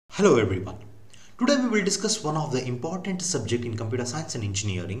Hello everyone. Today we will discuss one of the important subject in computer science and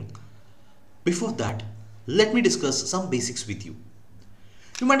engineering. Before that, let me discuss some basics with you.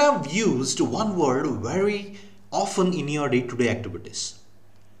 You might have used one word very often in your day-to-day activities.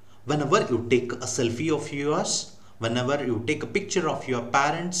 Whenever you take a selfie of yours, whenever you take a picture of your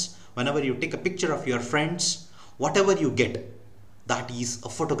parents, whenever you take a picture of your friends, whatever you get, that is a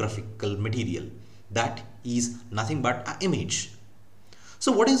photographical material. That is nothing but an image.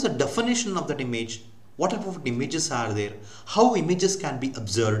 So what is the definition of that image? What type of images are there? How images can be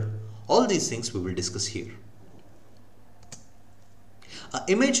observed? All these things we will discuss here. An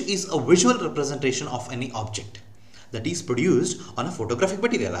image is a visual representation of any object that is produced on a photographic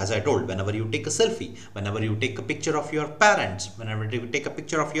material. As I told, whenever you take a selfie, whenever you take a picture of your parents, whenever you take a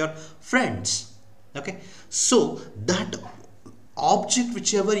picture of your friends. Okay, so that object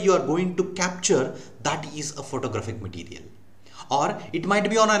whichever you are going to capture, that is a photographic material. Or it might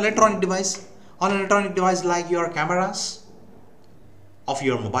be on an electronic device like your cameras of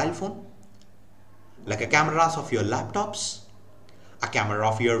your mobile phone, like a cameras of your laptops, a camera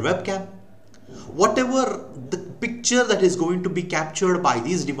of your webcam. Whatever the picture that is going to be captured by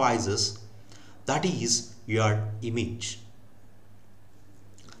these devices, that is your image.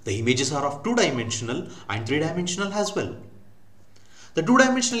 The images are of two-dimensional and three-dimensional as well. The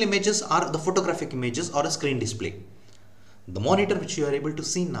two-dimensional images are the photographic images or a screen display. The monitor which you are able to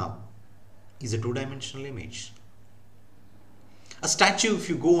see now is a two-dimensional image. A statue, if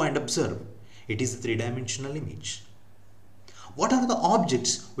you go and observe, it is a three-dimensional image. What are the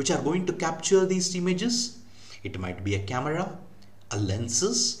objects which are going to capture these images? It might be a camera, a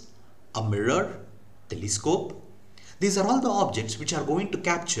lenses, a mirror, telescope. These are all the objects which are going to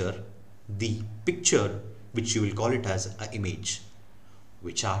capture the picture, which you will call it as an image,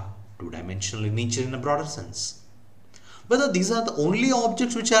 which are two-dimensional in nature in a broader sense. Whether these are the only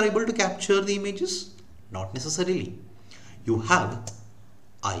objects which are able to capture the images? Not necessarily. You have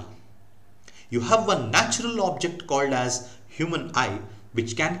eye. You have one natural object called as human eye,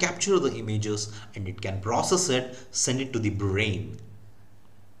 which can capture the images and it can process it, send it to the brain.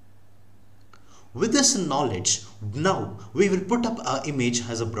 With this knowledge, now we will put up an image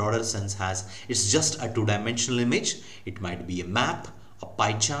as a broader sense as it's just a two-dimensional image. It might be a map, a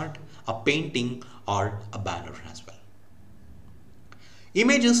pie chart, a painting, or a banner as well.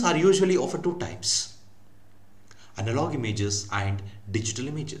 Images are usually of two types: analog images and digital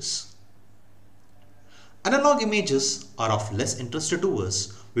images. Analog images are of less interest to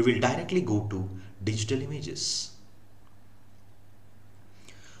us. We will directly go to digital images.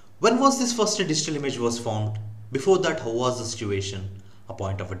 When was this first digital image was formed? Before that, how was the situation? A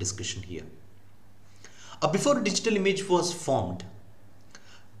point of a discussion here. Before a digital image was formed,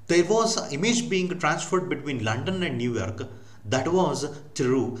 there was an image being transferred between London and New York. That was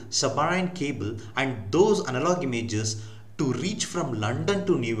through submarine cable, and those analog images, to reach from London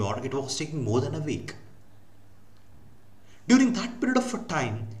to New York, it was taking more than a week. During that period of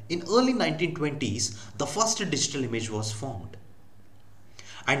time, in early 1920s, the first digital image was formed.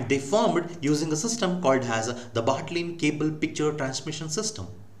 And they formed using a system called as the Bartlane Cable Picture Transmission System.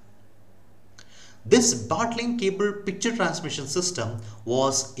 This Bartlane Cable Picture Transmission System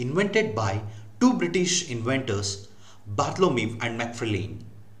was invented by two British inventors, Bartholomew and Macfarlane.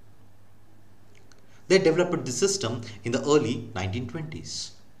 They developed the system in the early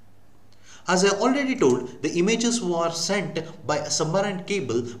 1920s. As I already told, the images were sent by a submarine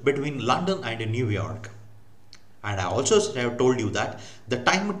cable between London and New York. And I also have told you that the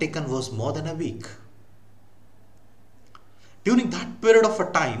time taken was more than a week. During that period of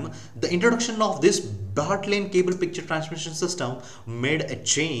a time, the introduction of this Bartlane Cable Picture Transmission System made a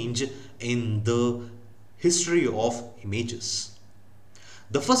change in the history of images.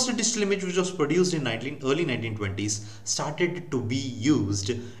 The first digital image, which was produced in early 1920s, started to be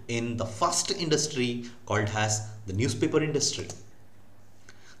used in the first industry called as the newspaper industry.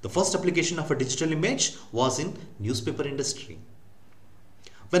 The first application of a digital image was in newspaper industry,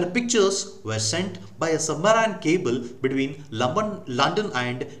 when pictures were sent by a submarine cable between London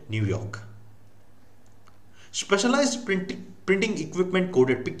and New York. Specialized printing equipment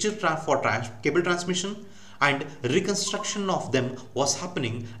coded pictures for cable transmission, and reconstruction of them was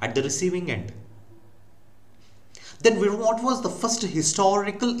happening at the receiving end. Then what was the first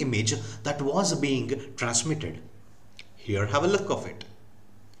historical image that was being transmitted? Here, have a look of it.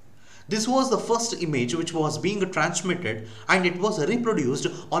 This was the first image which was being transmitted, and it was reproduced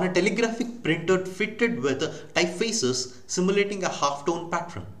on a telegraphic printer fitted with typefaces simulating a half-tone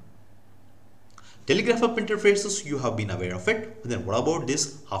pattern. Telegraphic printer faces, you have been aware of it. Then what about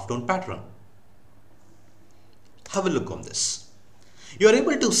this half-tone pattern? Have a look on this. You are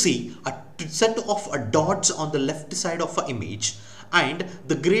able to see a set of dots on the left side of an image, and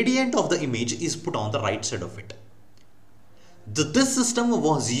the gradient of the image is put on the right side of it. This system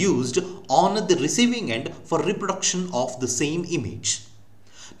was used on the receiving end for reproduction of the same image.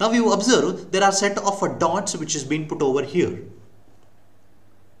 Now you observe there are set of dots which is being put over here.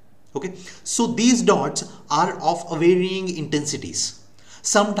 Okay, so these dots are of varying intensities.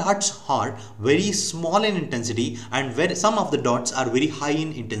 Some dots are very small in intensity, and some of the dots are very high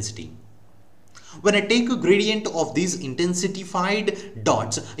in intensity. When I take a gradient of these intensified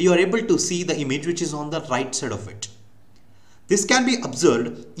dots, you are able to see the image which is on the right side of it. This can be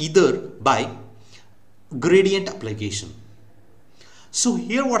observed either by gradient application. So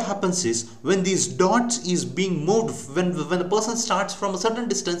here what happens is, when these dots is being moved, when a person starts from a certain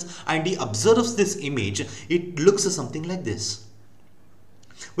distance and he observes this image, it looks something like this.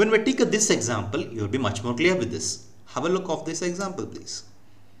 When we take this example, you will be much more clear with this. Have a look of this example, please.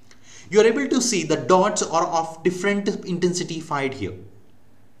 You are able to see the dots are of different intensified here.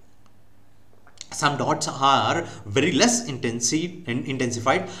 Some dots are very less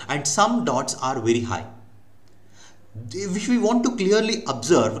intensified and some dots are very high. If we want to clearly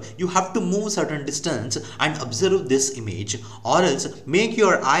observe, you have to move certain distance and observe this image, or else make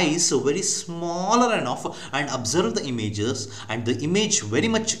your eyes very smaller enough and observe the images, and the image very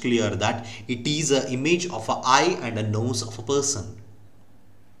much clear that it is an image of an eye and a nose of a person.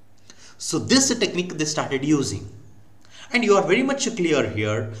 So this technique they started using, and you are very much clear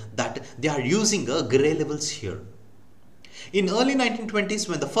here that they are using a gray levels here. In early 1920s,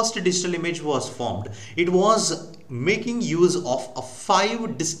 when the first digital image was formed, it was making use of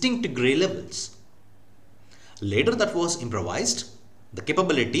 5 distinct gray levels. Later that was improvised. The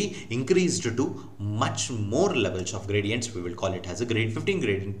capability increased to much more levels of gradients. We will call it as a 15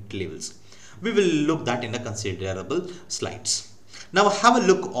 gradient levels. We will look that in a considerable slides. Now have a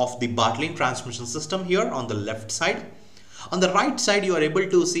look of the Bartlein transmission system here on the left side. On the right side, you are able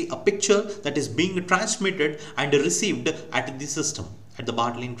to see a picture that is being transmitted and received at the system, at the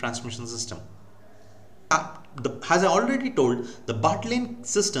Bartlein transmission system. As I already told, the Bartlein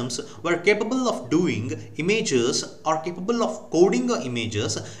systems were capable of doing images or capable of coding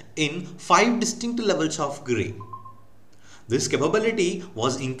images in 5 distinct levels of gray. This capability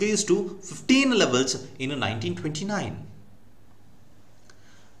was increased to 15 levels in 1929.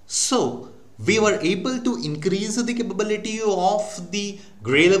 So, we were able to increase the capability of the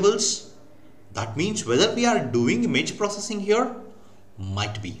gray levels. That means whether we are doing image processing here,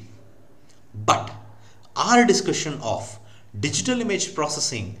 might be. But our discussion of digital image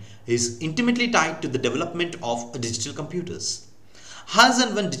processing is intimately tied to the development of digital computers. As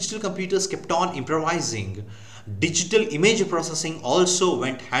and when digital computers kept on improvising, digital image processing also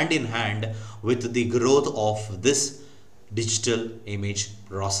went hand in hand with the growth of this digital image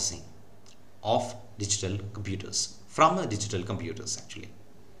processing of digital computers, from digital computers actually.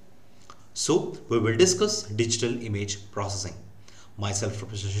 So we will discuss digital image processing. Myself,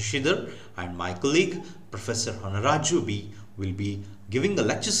 Professor Shashidhar, and my colleague Professor Hanaraju B will be giving a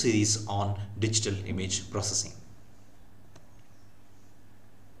lecture series on digital image processing.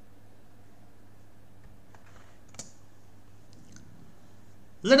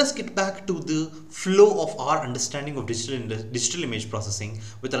 Let us get back to the flow of our understanding of digital image processing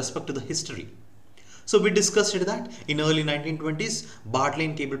with respect to the history. So we discussed that in early 1920s,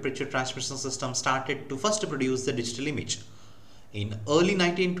 Bartlein cable picture transmission system started to first produce the digital image. In early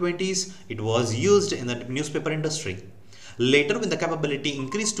 1920s, it was used in the newspaper industry. Later, when the capability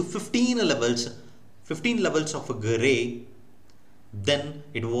increased to 15 levels of gray, then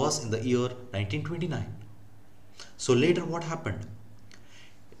it was in the year 1929. So later what happened?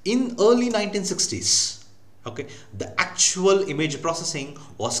 In early 1960s, okay, the actual image processing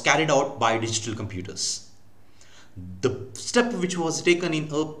was carried out by digital computers. The step which was taken in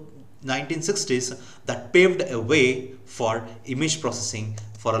 1960s that paved a way for image processing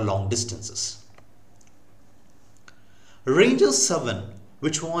for long distances. Ranger 7,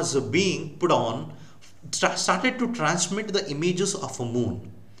 which was being put on, started to transmit the images of a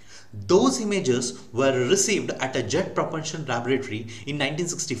moon. Those images were received at a Jet Propulsion Laboratory in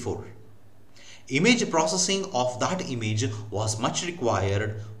 1964. Image processing of that image was much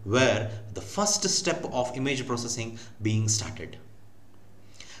required, where the first step of image processing being started.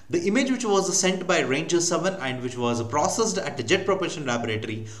 The image which was sent by Ranger 7 and which was processed at the Jet Propulsion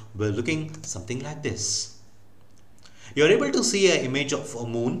Laboratory were looking something like this. You are able to see an image of a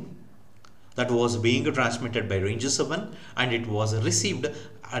moon that was being transmitted by Ranger 7, and it was received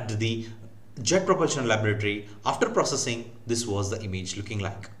at the Jet Propulsion Laboratory. After processing, this was the image looking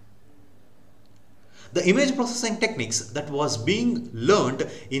like. The image processing techniques that was being learned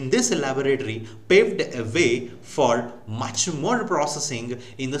in this laboratory paved a way for much more processing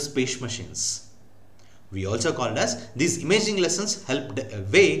in the space machines. We also called as these imaging lessons helped a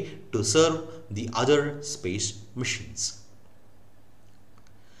way to serve the other space machines.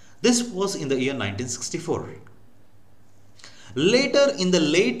 This was in the year 1964. Later in the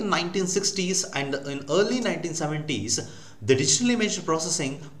late 1960s and in early 1970s, the digital image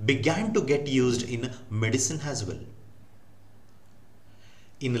processing began to get used in medicine as well.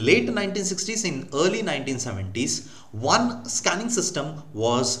 In late 1960s and early 1970s, one scanning system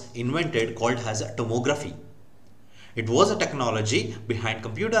was invented called as tomography. It was a technology behind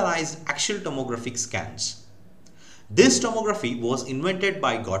computerized axial tomographic scans. This tomography was invented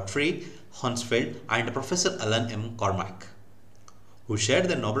by Gottfried Hansfeld and Professor Alan M. Cormack, who shared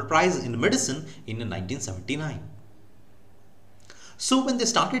the Nobel Prize in Medicine in 1979. So when they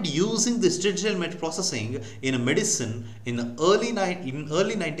started using this digital image processing in medicine in early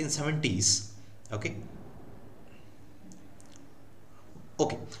 1970s, okay,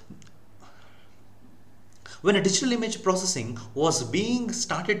 when a digital image processing was being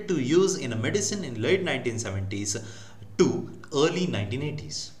started to use in a medicine in late 1970s to early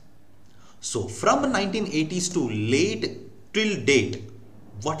 1980s. So from 1980s to late till date,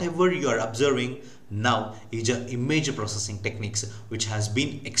 whatever you are observing now is a image processing techniques which has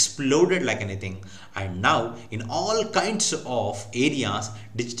been exploded like anything, and now in all kinds of areas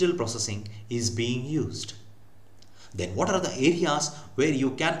digital processing is being used. Then what are the areas where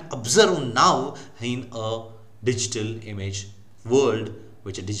you can observe now in a digital image world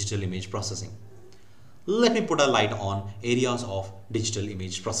which is digital image processing? Let me put a light on areas of digital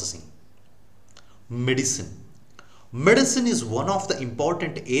image processing. Medicine. Medicine is one of the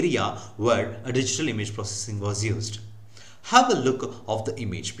important area where a digital image processing was used. Have a look of the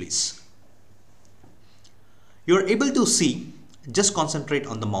image, please. You are able to see, just concentrate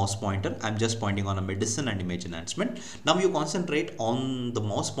on the mouse pointer. I'm just pointing on a medicine and image enhancement. Now you concentrate on the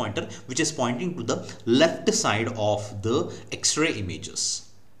mouse pointer which is pointing to the left side of the X-ray images.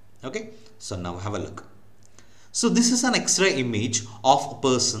 Okay, so now have a look. So this is an X-ray image of a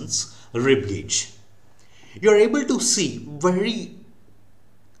person's rib cage. You are able to see very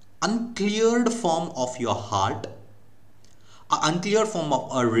uncleared form of your heart, unclear form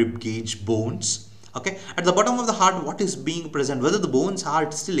of a rib cage bones. Okay, at the bottom of the heart, what is being present? Whether the bones are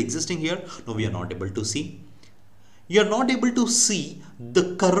still existing here? No, we are not able to see. You are not able to see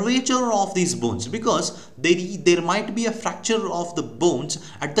the curvature of these bones because there might be a fracture of the bones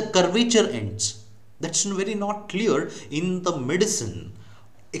at the curvature ends. That's very not clear in the medicine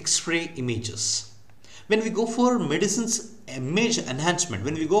X-ray images. When we go for medicine's image enhancement,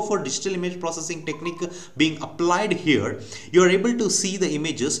 when we go for digital image processing technique being applied here, you are able to see the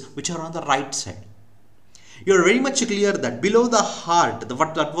images which are on the right side. You are very much clear that below the heart,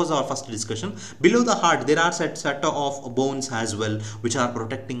 that was our first discussion, below the heart there are set of bones as well which are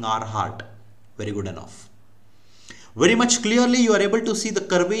protecting our heart. Very good enough. Very much clearly you are able to see the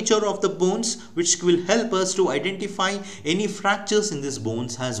curvature of the bones which will help us to identify any fractures in these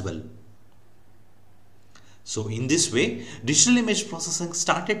bones as well. So in this way, digital image processing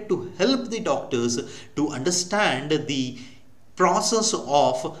started to help the doctors to understand the process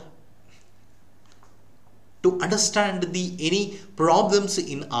of, any problems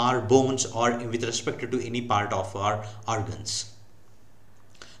in our bones or with respect to any part of our organs.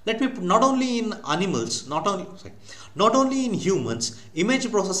 Let me put, not only in animals, not only in humans,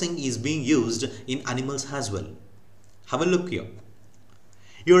 image processing is being used in animals as well. Have a look here.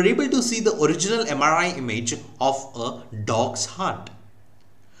 You are able to see the original MRI image of a dog's heart.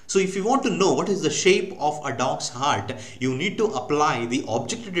 So if you want to know what is the shape of a dog's heart, you need to apply the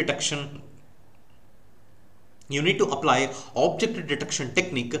object detection. You need to apply object detection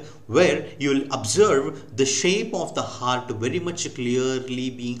technique where you will observe the shape of the heart very much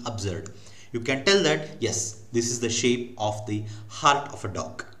clearly being observed. You can tell that yes, this is the shape of the heart of a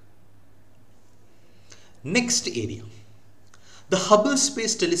dog. Next area. The Hubble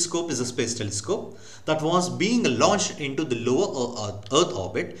Space Telescope is a space telescope that was being launched into the lower Earth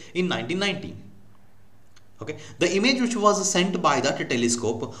orbit in 1990. Okay, the image which was sent by that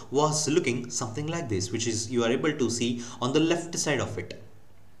telescope was looking something like this, which is you are able to see on the left side of it.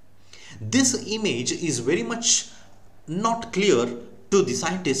 This image is very much not clear to the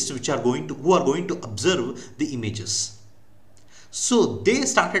scientists who are going to observe the images. So they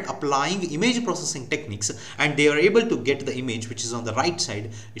started applying image processing techniques and they are able to get the image which is on the right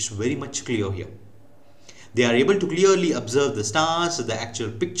side. It's very much clear here. They are able to clearly observe the stars, the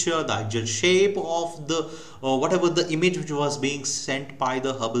actual picture, the actual shape of the whatever the image which was being sent by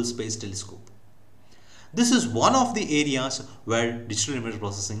the Hubble Space Telescope. This is one of the areas where digital image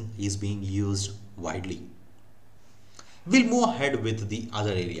processing is being used widely. We'll move ahead with the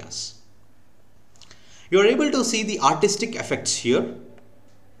other areas. You're able to see the artistic effects here.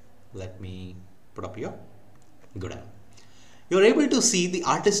 Let me put up here. Good. You're able to see the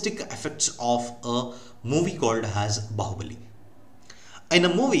artistic effects of a movie called as Bahubali. In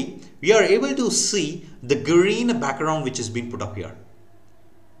a movie, we are able to see the green background which has been put up here.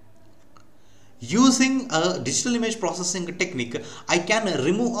 Using a digital image processing technique, I can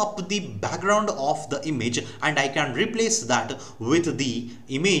remove up the background of the image and I can replace that with the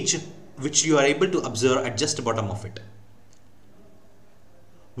image which you are able to observe at just the bottom of it.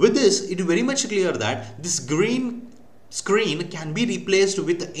 With this, it is very much clear that this green screen can be replaced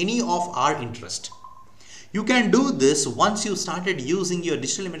with any of our interest. You can do this once you started using your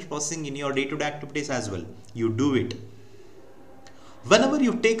digital image processing in your day-to-day activities as well. You do it. Whenever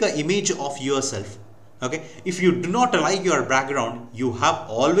you take an image of yourself, okay, if you do not like your background, you have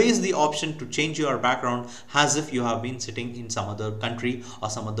always the option to change your background as if you have been sitting in some other country or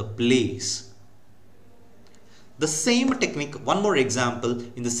some other place. The same technique, one more example,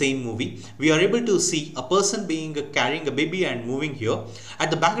 in the same movie, we are able to see a person carrying a baby and moving here. At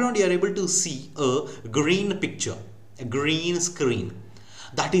the background, you are able to see a green picture, a green screen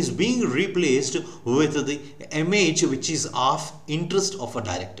that is being replaced with the image which is of interest of a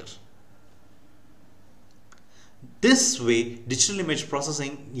director. This way, digital image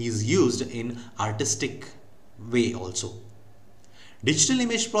processing is used in artistic way also. Digital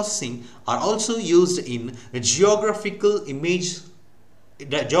image processing are also used in geographical information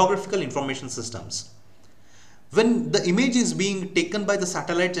systems. When the image is being taken by the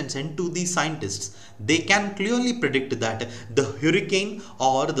satellites and sent to the scientists, they can clearly predict that the hurricane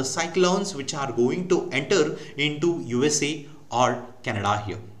or the cyclones which are going to enter into USA or Canada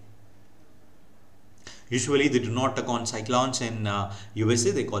here. Usually they do not call cyclones in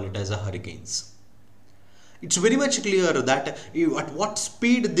USA, they call it as a hurricanes. It's very much clear that at what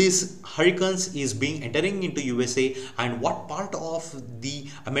speed these hurricanes is being entering into USA and what part of the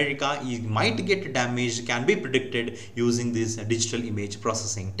America might get damaged can be predicted using these digital image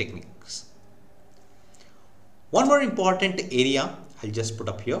processing techniques. One more important area I'll just put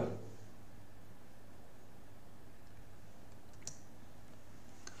up here.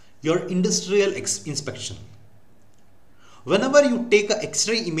 Your industrial inspection. Whenever you take an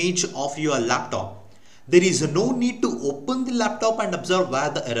X-ray image of your laptop, there is no need to open the laptop and observe where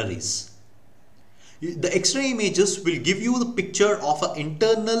the error is. The X-ray images will give you the picture of an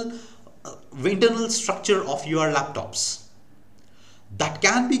internal structure of your laptops. That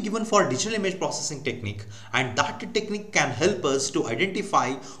can be given for digital image processing technique, and that technique can help us to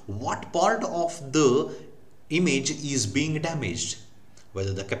identify what part of the image is being damaged.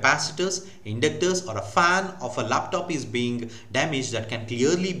 Whether the capacitors, inductors or a fan of a laptop is being damaged, that can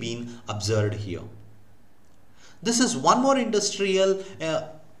clearly be observed here. This is one more industrial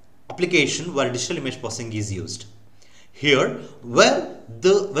application where digital image processing is used. Here, whether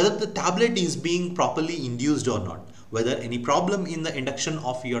the tablet is being properly induced or not, whether any problem in the induction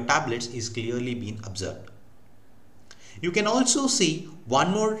of your tablets is clearly being observed. You can also see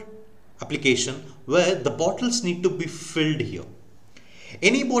one more application where the bottles need to be filled here.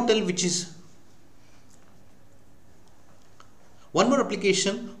 Any bottle which is one more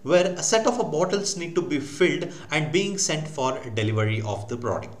application where a set of bottles need to be filled and being sent for delivery of the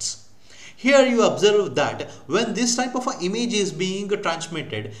products. Here you observe that when this type of image is being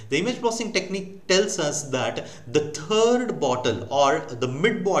transmitted, the image processing technique tells us that the third bottle or the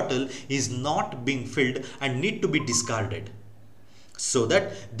mid bottle is not being filled and need to be discarded, so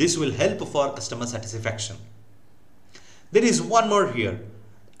that this will help for customer satisfaction. There is one more here,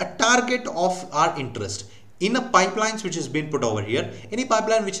 a target of our interest. In a pipelines which has been put over here, any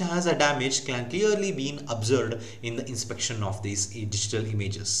pipeline which has a damage can clearly be observed in the inspection of these digital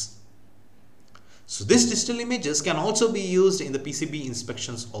images. So these digital images can also be used in the PCB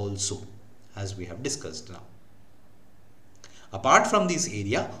inspections also, as we have discussed now. Apart from this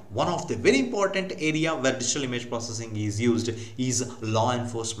area, one of the very important area where digital image processing is used is law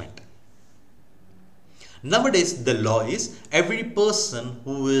enforcement. Nowadays, the law is every person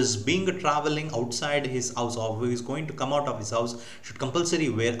who is being traveling outside his house or who is going to come out of his house should compulsory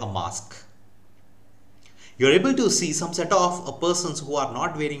wear a mask. You're able to see some set of persons who are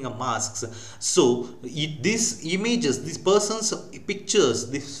not wearing a masks. So these images, these persons' pictures,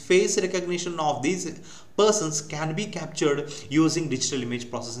 this face recognition of these persons can be captured using digital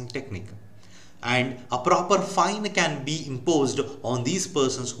image processing technique. And a proper fine can be imposed on these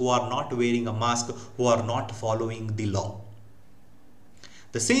persons who are not wearing a mask, who are not following the law.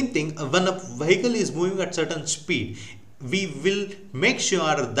 The same thing, when a vehicle is moving at certain speed, we will make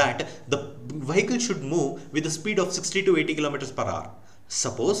sure that the vehicle should move with a speed of 60 to 80 kilometers per hour.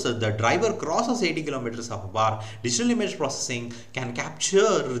 Suppose the driver crosses 80 kilometers per hour, digital image processing can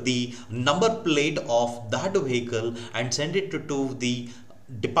capture the number plate of that vehicle and send it to the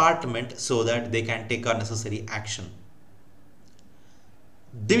department so that they can take a necessary action.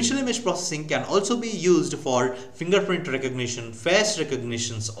 Digital image processing can also be used for fingerprint recognition, face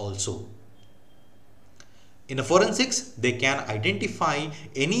recognitions also. In a forensics, they can identify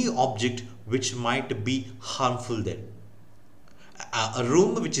any object which might be harmful there. A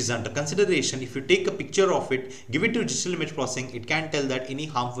room which is under consideration, if you take a picture of it, give it to digital image processing, it can tell that any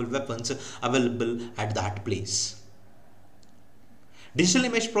harmful weapons available at that place. Digital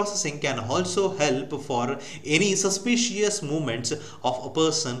image processing can also help for any suspicious movements of a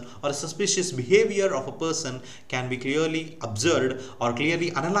person or a suspicious behavior of a person can be clearly observed or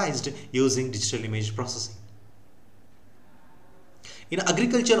clearly analyzed using digital image processing. In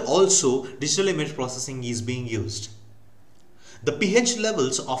agriculture also, digital image processing is being used. The pH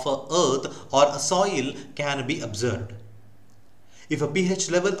levels of a earth or a soil can be observed. If a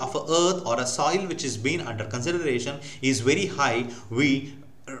pH level of a earth or a soil which is being under consideration is very high, we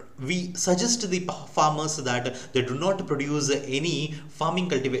suggest the farmers that they do not produce any farming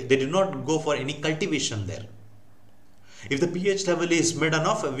cultivation, they do not go for any cultivation there. If the pH level is mid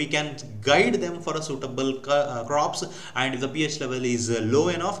enough, we can guide them for a suitable crops, and if the pH level is low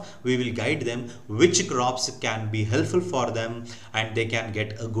enough, we will guide them which crops can be helpful for them and they can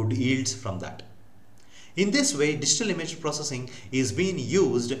get a good yields from that. In this way, digital image processing is being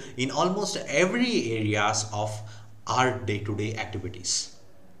used in almost every areas of our day-to-day activities.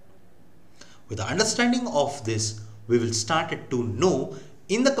 With the understanding of this, we will start to know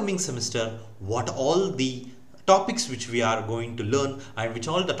in the coming semester what all the topics which we are going to learn and which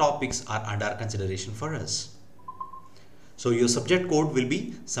all the topics are under consideration for us. So your subject code will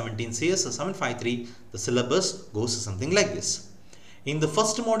be 17CS753. The syllabus goes something like this. In the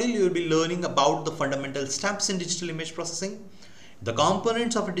first module, you will be learning about the fundamental steps in digital image processing, the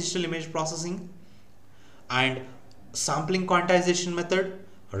components of a digital image processing, and sampling quantization method,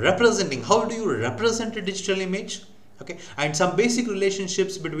 representing, how do you represent a digital image, okay, and some basic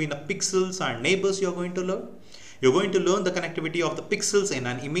relationships between the pixels and neighbors you are going to learn. You're going to learn the connectivity of the pixels in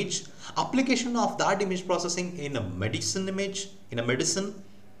an image, application of that image processing in a medicine image,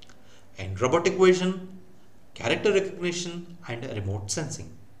 and robotic vision, character recognition, and remote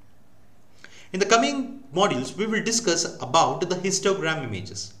sensing. In the coming modules, we will discuss about the histogram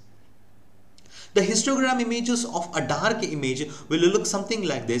images. The histogram images of a dark image will look something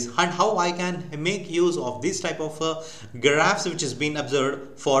like this, and how I can make use of this type of graphs which has been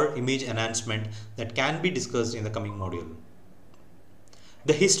observed for image enhancement, that can be discussed in the coming module.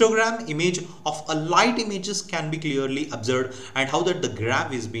 The histogram image of a light images can be clearly observed, and how that the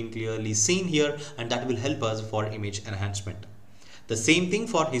graph is being clearly seen here, and that will help us for image enhancement. The same thing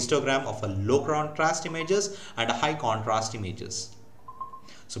for histogram of a low contrast images and a high contrast images.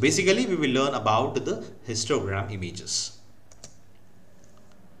 So basically we will learn about the histogram images.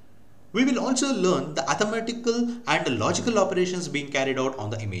 We will also learn the arithmetical and logical operations being carried out on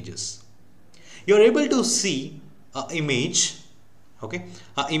the images. You are able to see an image, okay,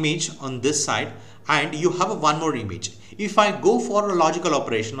 an image on this side, and you have one more image. If I go for a logical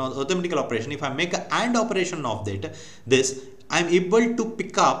operation or arithmetical operation, if I make an AND operation of this, I am able to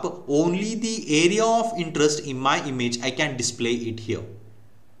pick up only the area of interest in my image. I can display it here.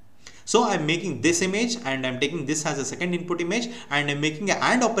 So I am making this image and I am taking this as a second input image, and I am making an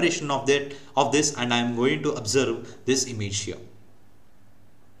AND operation of this, and I am going to observe this image here.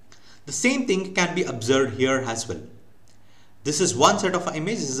 The same thing can be observed here as well. This is one set of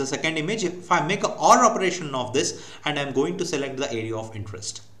image, this is the second image. If I make an OR operation of this, and I am going to select the area of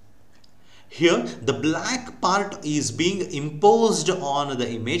interest. Here the black part is being imposed on the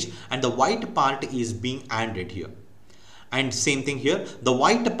image and the white part is being ANDed here. And same thing here, the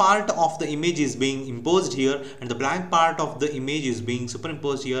white part of the image is being imposed here and the black part of the image is being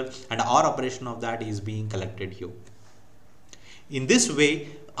superimposed here, and OR operation of that is being collected here. In this way,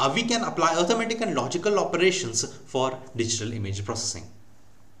 we can apply arithmetic and logical operations for digital image processing.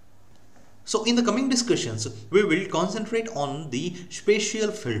 So in the coming discussions, we will concentrate on the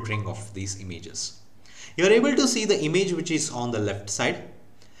spatial filtering of these images. You are able to see the image which is on the left side.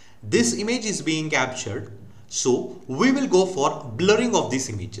 This image is being captured. So we will go for blurring of these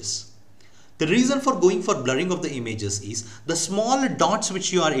images. The reason for going for blurring of the images is the small dots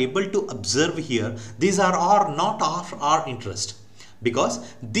which you are able to observe here, these are not of our interest,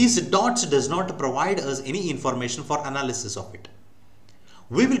 because these dots does not provide us any information for analysis of it.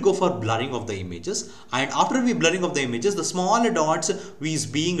 we will go for blurring of the images, and after we blurring of the images, the smaller dots is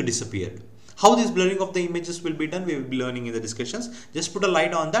being disappeared. How this blurring of the images will be done, we will be learning in the discussions. Just put a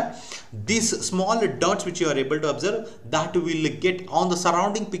light on that. These small dots which you are able to observe, that will get on the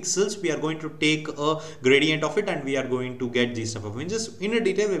surrounding pixels. We are going to take a gradient of it and we are going to get these type of images. In a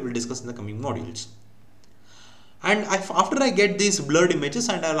detail we will discuss in the coming modules. And after I get these blurred images,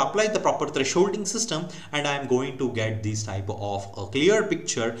 and I'll apply the proper thresholding system, and I'm going to get this type of a clear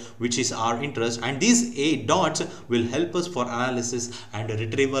picture which is our interest, and these 8 dots will help us for analysis and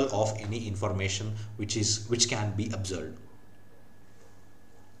retrieval of any information which can be observed.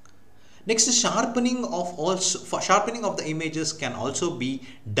 Next, sharpening of the images can also be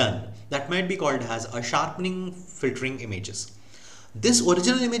done. That might be called as a sharpening filtering images. This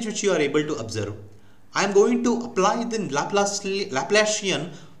original image which you are able to observe, I am going to apply the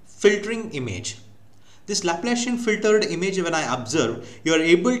Laplacian filtering image. This Laplacian filtered image, when I observe, you are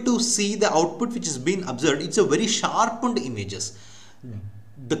able to see the output which is being observed. It's a very sharpened images.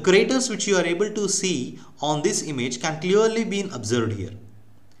 The craters which you are able to see on this image can clearly be observed here.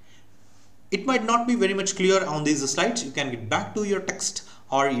 It might not be very much clear on these slides. You can get back to your text,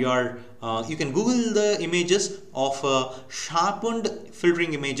 or your you can Google the images of sharpened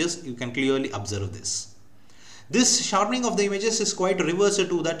filtering images. You can clearly observe this. This sharpening of the images is quite reverse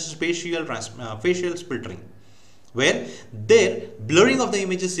to that facial filtering, where there blurring of the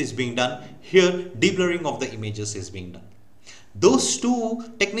images is being done. Here deblurring of the images is being done. Those two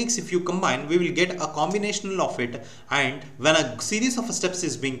techniques, if you combine, we will get a combination of it, and when a series of steps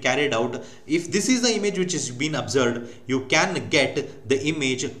is being carried out, if this is the image which is being observed, you can get the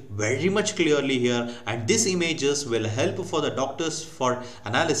image very much clearly here, and these images will help for the doctors for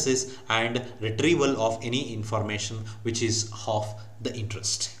analysis and retrieval of any information which is of the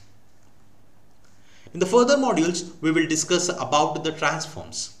interest. In the further modules, we will discuss about the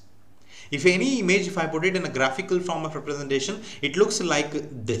transforms. If any image, if I put it in a graphical form of representation, it looks like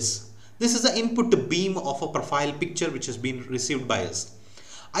this. This is the input beam of a profile picture which has been received by us.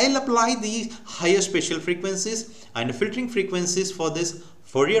 I'll apply the higher spatial frequencies and filtering frequencies for this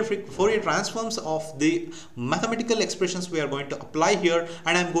Fourier transforms of the mathematical expressions we are going to apply here,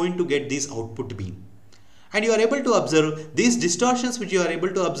 and I'm going to get this output beam. And you are able to observe these distortions which you are able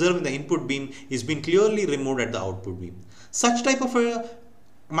to observe in the input beam is being clearly removed at the output beam. Such type of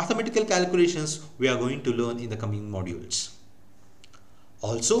mathematical calculations we are going to learn in the coming modules.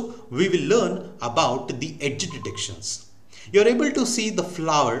 Also, we will learn about the edge detections. You are able to see the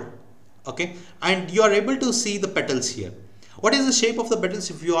flower, okay, and you are able to see the petals here. What is the shape of the petals?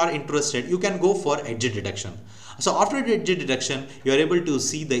 If you are interested, you can go for edge detection. So after the edge detection, you are able to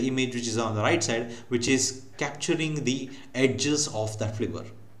see the image which is on the right side, which is capturing the edges of that flower.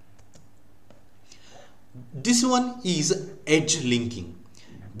 This one is edge linking.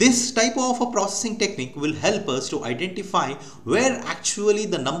 This type of a processing technique will help us to identify where actually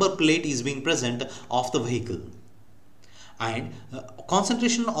the number plate is being present of the vehicle, and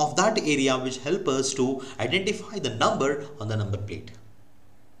concentration of that area which help us to identify the number on the number plate.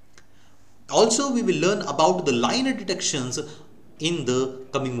 Also, we will learn about the line detections in the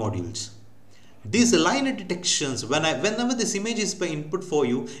coming modules. These line detections, whenever this image is input for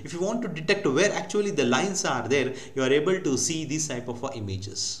you, if you want to detect where actually the lines are there, you are able to see these type of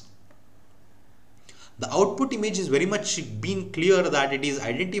images. The output image is very much being clear that it is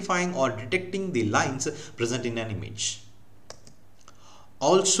identifying or detecting the lines present in an image.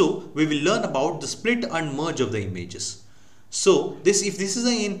 Also, we will learn about the split and merge of the images. So if this is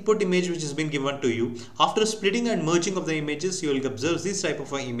an input image which has been given to you, after splitting and merging of the images, you will observe this type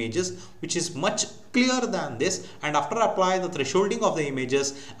of images which is much clearer than this, and after apply the thresholding of the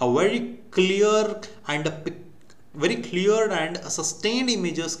images, a very clear and a sustained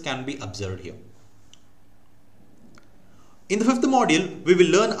images can be observed here. In the fifth module, we will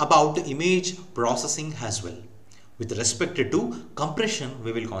learn about image processing as well. With respect to compression,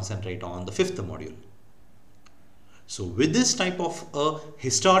 we will concentrate on the fifth module. So with this type of a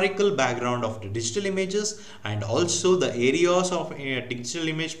historical background of the digital images, and also the areas of digital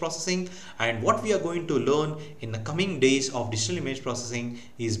image processing, and what we are going to learn in the coming days of digital image processing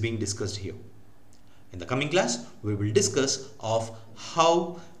is being discussed here. In the coming class, we will discuss of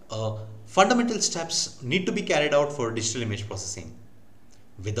how fundamental steps need to be carried out for digital image processing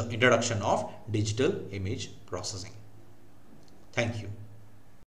with the introduction of digital image processing. Thank you.